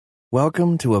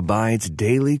Welcome to Abide's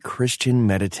Daily Christian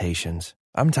Meditations.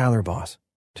 I'm Tyler Boss.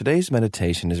 Today's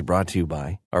meditation is brought to you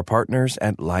by our partners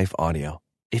at Life Audio.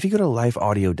 If you go to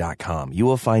lifeaudio.com, you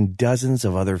will find dozens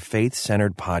of other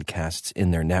faith-centered podcasts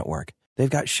in their network. They've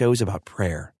got shows about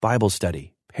prayer, Bible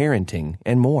study, parenting,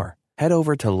 and more. Head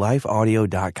over to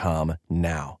lifeaudio.com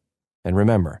now. And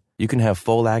remember, you can have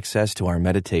full access to our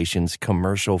meditations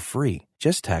commercial-free.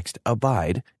 Just text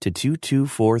ABIDE to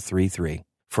 22433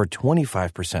 for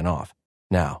 25% off.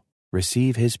 Now,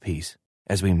 receive His peace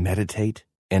as we meditate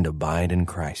and abide in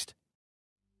Christ.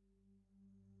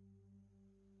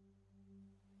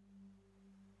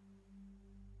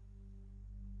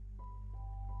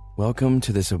 Welcome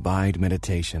to this Abide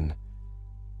meditation.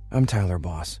 I'm Tyler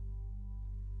Boss.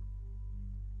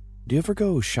 Do you ever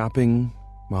go shopping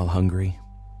while hungry?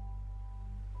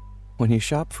 When you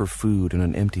shop for food on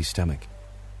an empty stomach,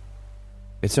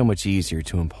 it's so much easier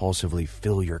to impulsively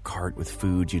fill your cart with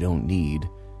food you don't need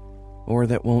or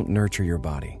that won't nurture your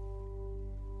body.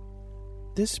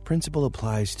 This principle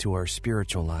applies to our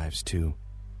spiritual lives too.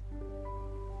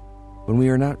 When we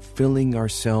are not filling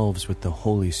ourselves with the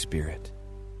Holy Spirit,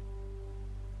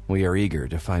 we are eager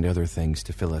to find other things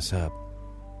to fill us up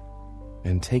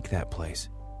and take that place.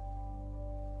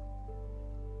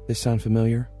 This sound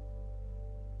familiar?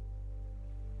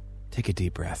 Take a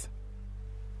deep breath.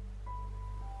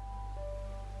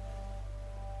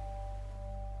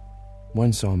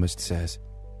 One psalmist says,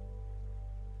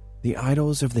 "The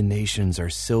idols of the nations are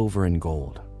silver and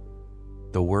gold,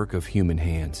 the work of human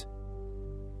hands.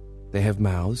 They have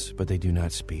mouths, but they do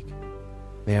not speak.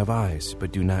 They have eyes,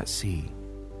 but do not see.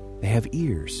 They have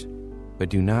ears, but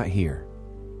do not hear.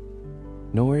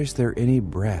 Nor is there any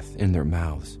breath in their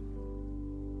mouths.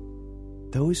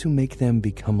 Those who make them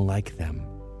become like them.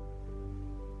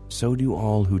 So do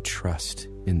all who trust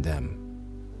in them."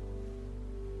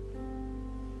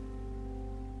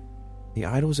 The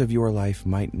idols of your life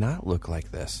might not look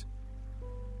like this,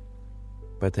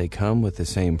 but they come with the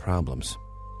same problems.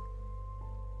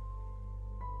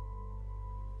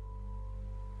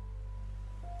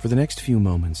 For the next few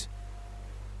moments,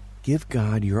 give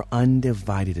God your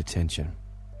undivided attention.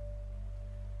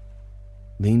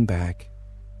 Lean back,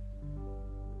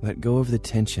 let go of the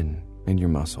tension in your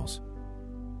muscles.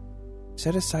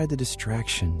 Set aside the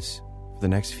distractions for the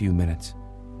next few minutes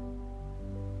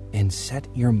and set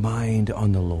your mind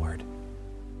on the Lord.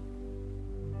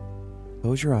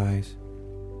 Close your eyes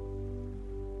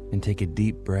and take a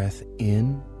deep breath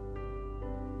in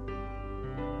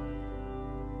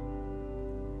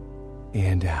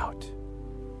and out.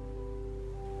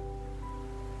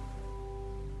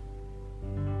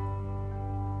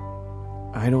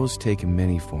 Idols take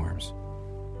many forms: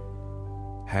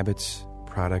 habits,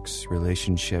 products,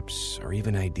 relationships, or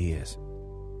even ideas.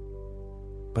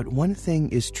 But one thing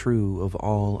is true of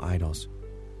all idols: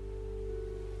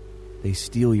 they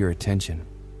steal your attention,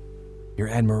 your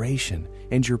admiration,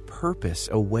 and your purpose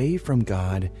away from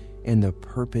God and the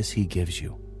purpose He gives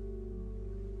you.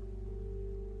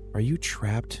 Are you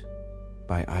trapped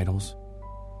by idols?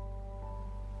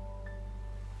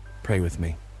 Pray with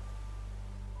me.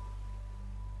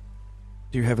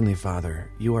 Dear Heavenly Father,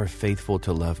 you are faithful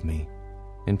to love me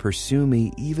and pursue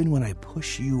me even when I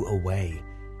push you away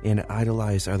and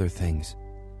idolize other things.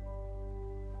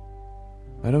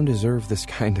 I don't deserve this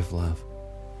kind of love.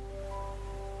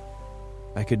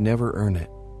 I could never earn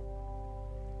it,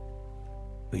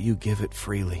 but you give it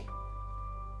freely.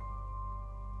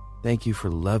 Thank you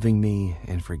for loving me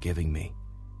and forgiving me.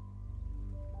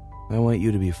 I want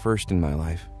you to be first in my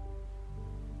life,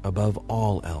 above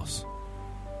all else.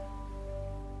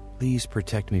 Please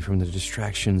protect me from the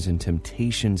distractions and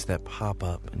temptations that pop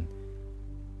up, and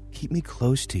keep me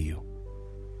close to you,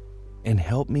 and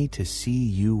help me to see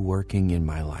you working in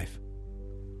my life.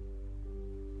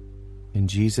 In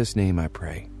Jesus' name I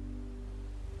pray.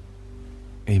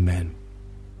 Amen.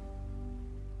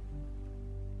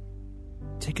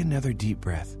 Take another deep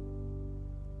breath.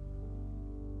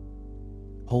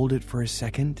 Hold it for a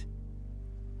second,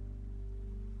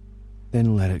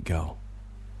 then let it go.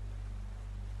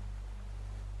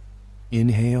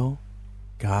 Inhale,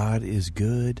 God is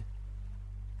good.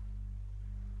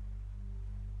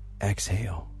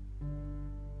 Exhale.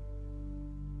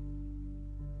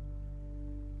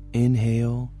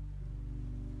 Inhale,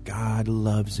 God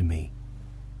loves me.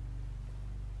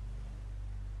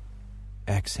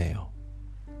 Exhale.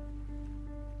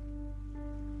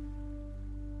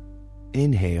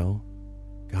 Inhale,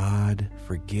 God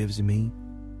forgives me.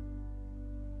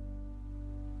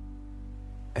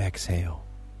 Exhale.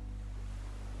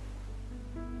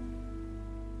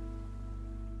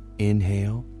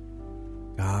 Inhale,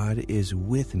 God is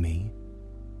with me.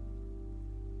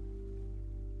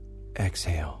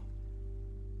 Exhale.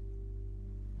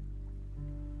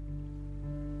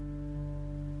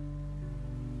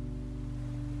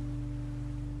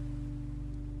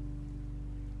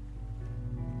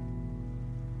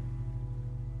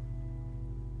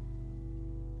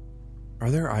 Are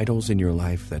there idols in your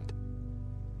life that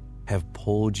have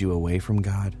pulled you away from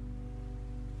God?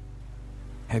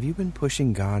 Have you been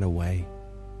pushing God away?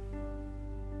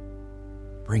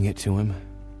 Bring it to Him.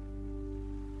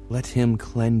 Let Him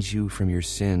cleanse you from your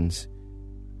sins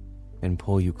and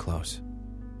pull you close,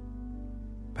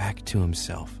 back to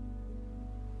Himself.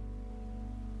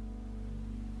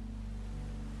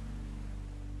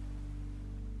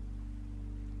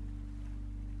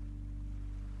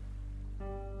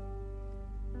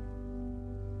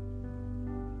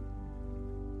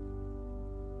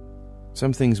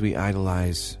 Some things we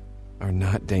idolize are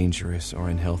not dangerous or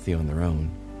unhealthy on their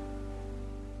own,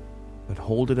 but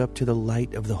hold it up to the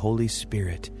light of the Holy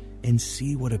Spirit and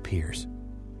see what appears.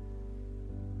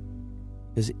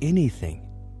 Does anything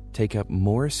take up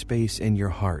more space in your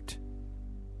heart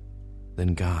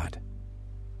than God?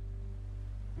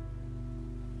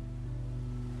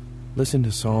 Listen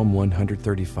to Psalm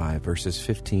 135, verses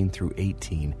 15 through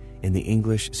 18 in the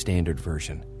English Standard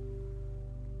Version.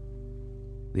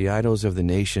 The idols of the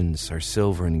nations are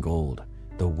silver and gold,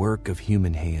 the work of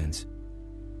human hands.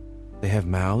 They have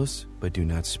mouths, but do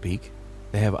not speak.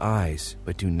 They have eyes,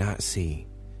 but do not see.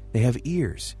 They have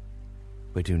ears,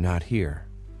 but do not hear.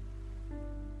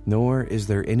 Nor is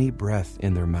there any breath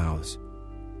in their mouths.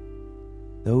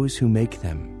 Those who make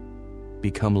them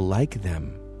become like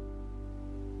them.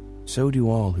 So do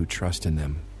all who trust in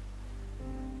them.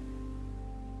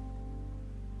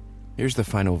 Here's the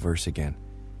final verse again.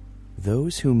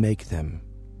 Those who make them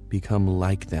become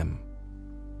like them.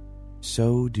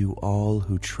 So do all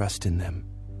who trust in them.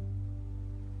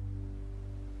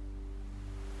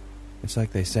 It's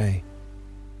like they say,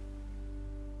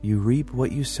 you reap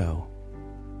what you sow.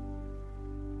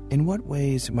 In what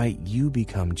ways might you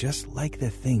become just like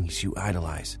the things you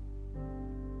idolize?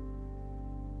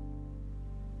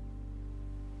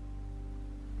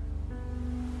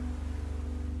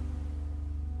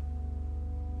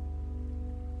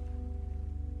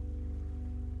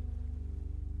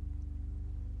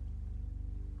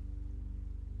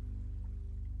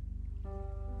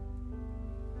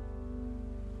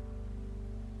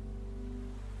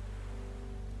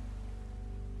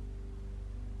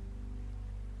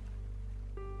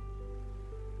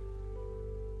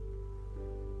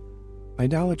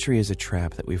 Idolatry is a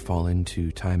trap that we fall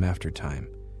into time after time.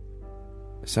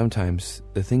 Sometimes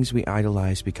the things we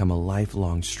idolize become a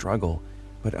lifelong struggle,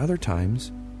 but other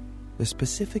times the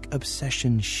specific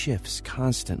obsession shifts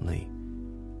constantly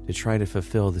to try to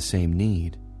fulfill the same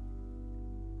need.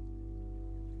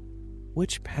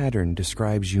 Which pattern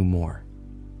describes you more?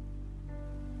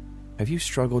 Have you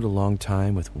struggled a long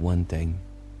time with one thing?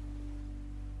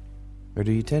 Or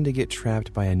do you tend to get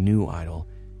trapped by a new idol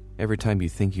every time you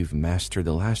think you've mastered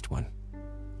the last one?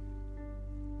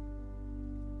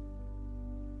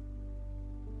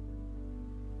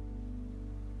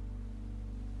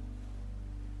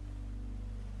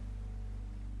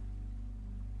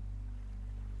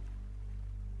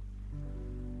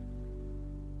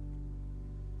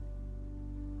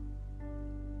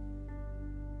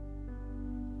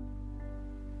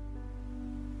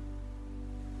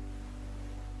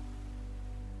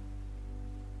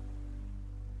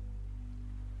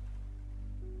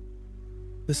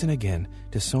 Listen again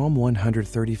to Psalm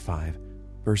 135,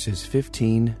 verses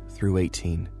 15 through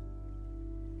 18.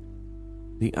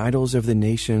 The idols of the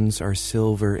nations are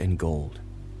silver and gold,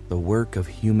 the work of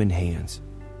human hands.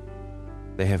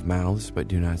 They have mouths but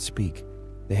do not speak.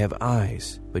 They have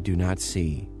eyes but do not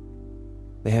see.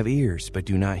 They have ears but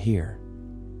do not hear.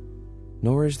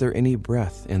 Nor is there any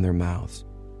breath in their mouths.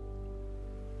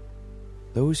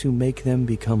 Those who make them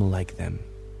become like them.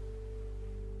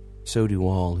 So do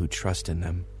all who trust in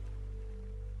them.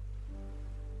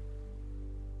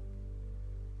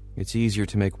 It's easier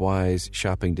to make wise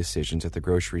shopping decisions at the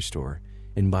grocery store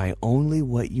and buy only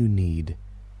what you need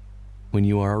when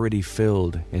you are already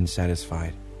filled and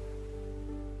satisfied.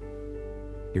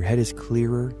 Your head is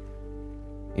clearer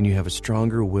and you have a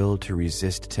stronger will to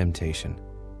resist temptation.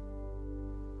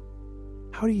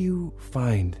 How do you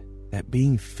find that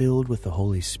being filled with the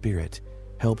Holy Spirit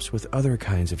helps with other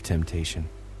kinds of temptation?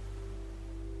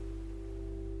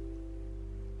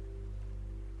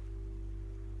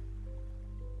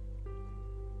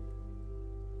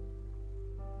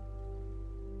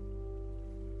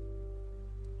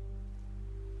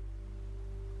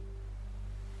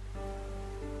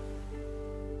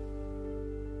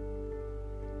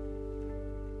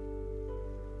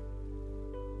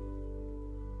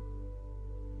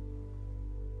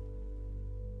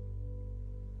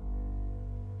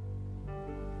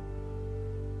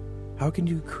 How can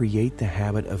you create the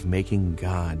habit of making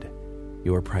God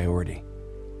your priority?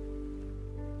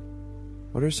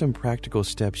 What are some practical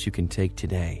steps you can take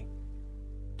today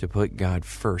to put God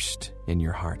first in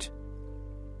your heart?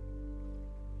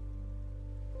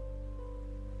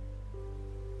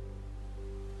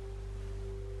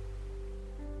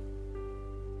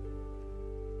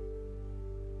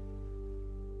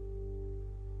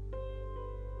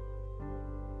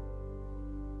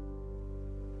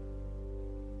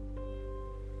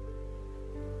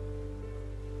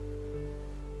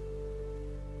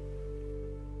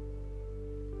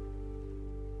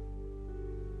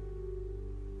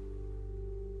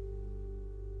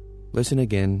 Listen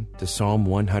again to Psalm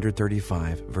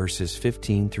 135, verses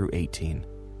 15 through 18.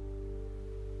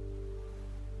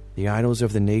 The idols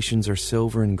of the nations are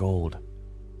silver and gold,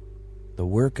 the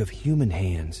work of human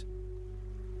hands.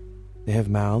 They have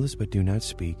mouths but do not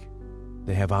speak.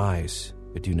 They have eyes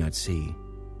but do not see.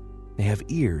 They have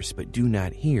ears but do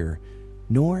not hear,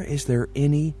 nor is there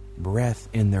any breath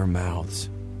in their mouths.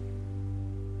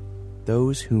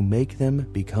 Those who make them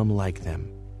become like them.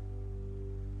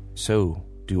 So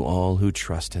do all who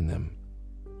trust in them.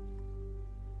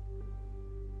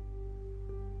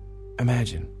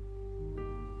 Imagine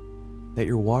that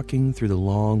you're walking through the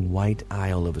long white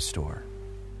aisle of a store.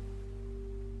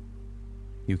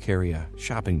 You carry a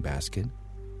shopping basket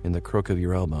in the crook of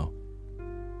your elbow,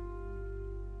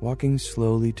 walking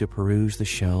slowly to peruse the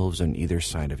shelves on either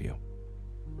side of you.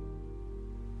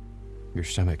 Your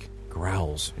stomach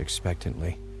growls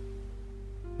expectantly.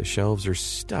 The shelves are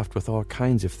stuffed with all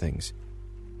kinds of things,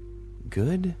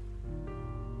 good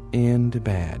and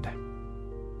bad.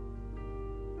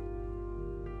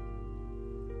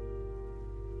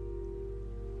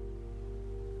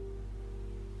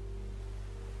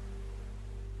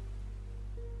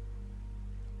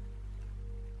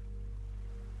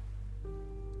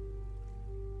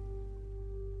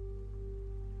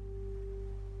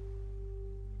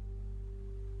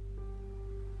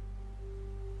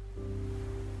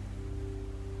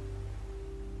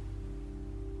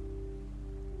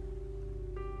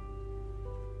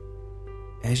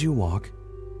 As you walk,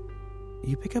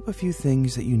 you pick up a few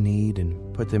things that you need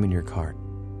and put them in your cart.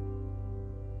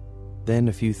 Then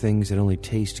a few things that only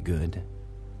taste good,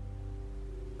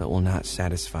 but will not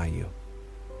satisfy you.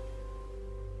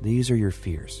 These are your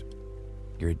fears,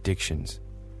 your addictions,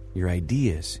 your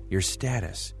ideas, your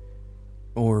status,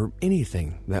 or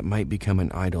anything that might become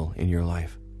an idol in your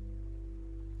life.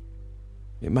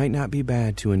 It might not be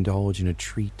bad to indulge in a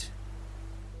treat,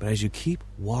 but as you keep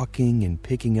walking and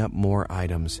picking up more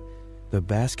items, the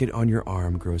basket on your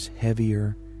arm grows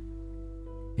heavier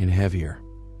and heavier.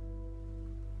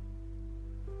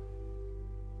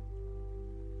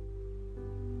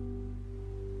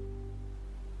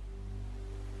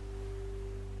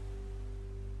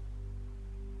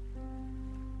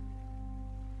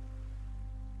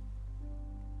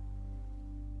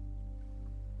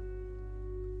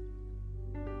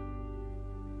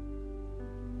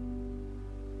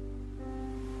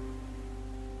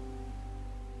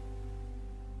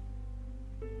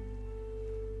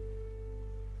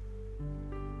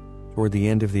 Toward the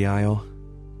end of the aisle,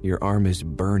 your arm is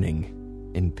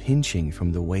burning and pinching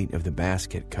from the weight of the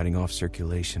basket, cutting off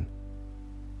circulation.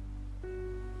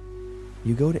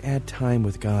 You go to add time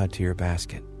with God to your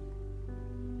basket.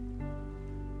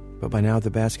 But by now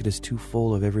the basket is too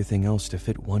full of everything else to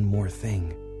fit one more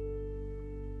thing.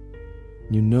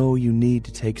 You know you need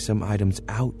to take some items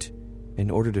out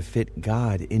in order to fit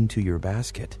God into your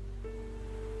basket.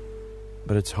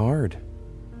 But it's hard.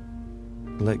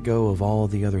 Let go of all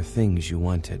the other things you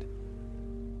wanted.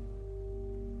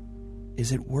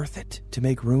 Is it worth it to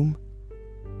make room?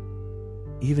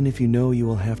 Even if you know you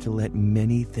will have to let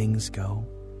many things go?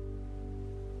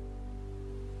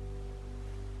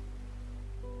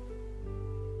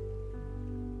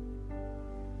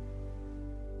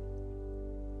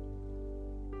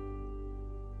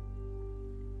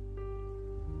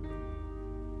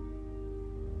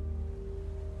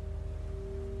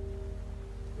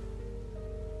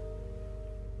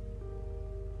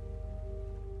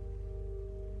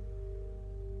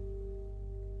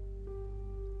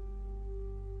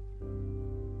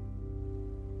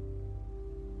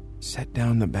 Set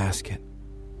down the basket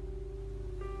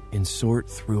and sort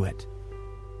through it.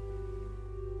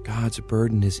 God's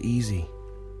burden is easy.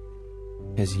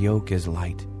 His yoke is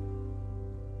light.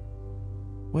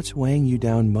 What's weighing you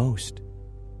down most?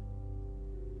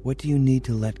 What do you need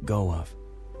to let go of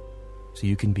so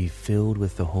you can be filled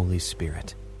with the Holy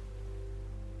Spirit?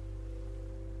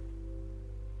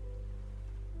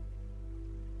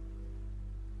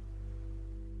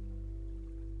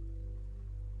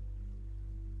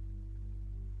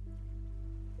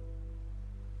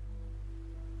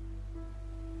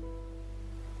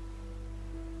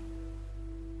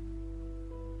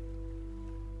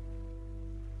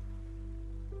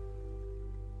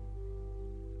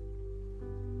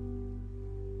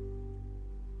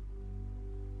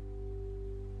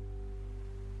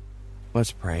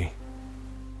 Let's pray.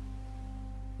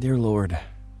 Dear Lord,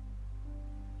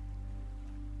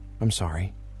 I'm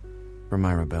sorry for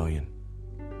my rebellion.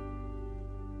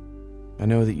 I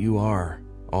know that you are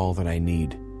all that I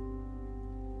need,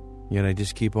 yet I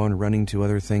just keep on running to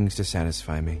other things to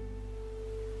satisfy me.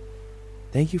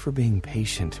 Thank you for being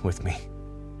patient with me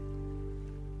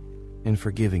and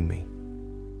forgiving me.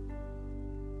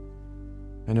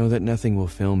 I know that nothing will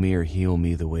fill me or heal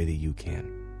me the way that you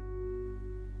can.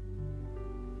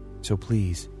 So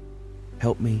please,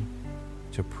 help me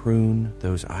to prune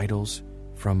those idols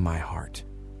from my heart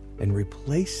and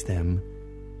replace them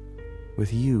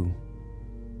with you.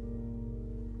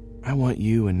 I want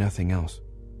you and nothing else.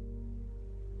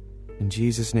 In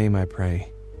Jesus' name I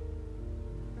pray.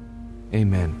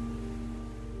 Amen.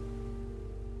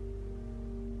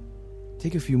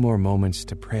 Take a few more moments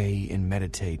to pray and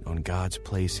meditate on God's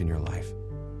place in your life.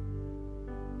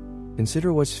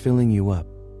 Consider what's filling you up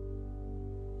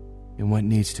and what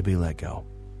needs to be let go.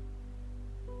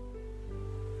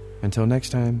 Until next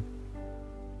time,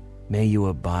 may you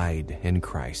abide in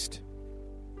Christ.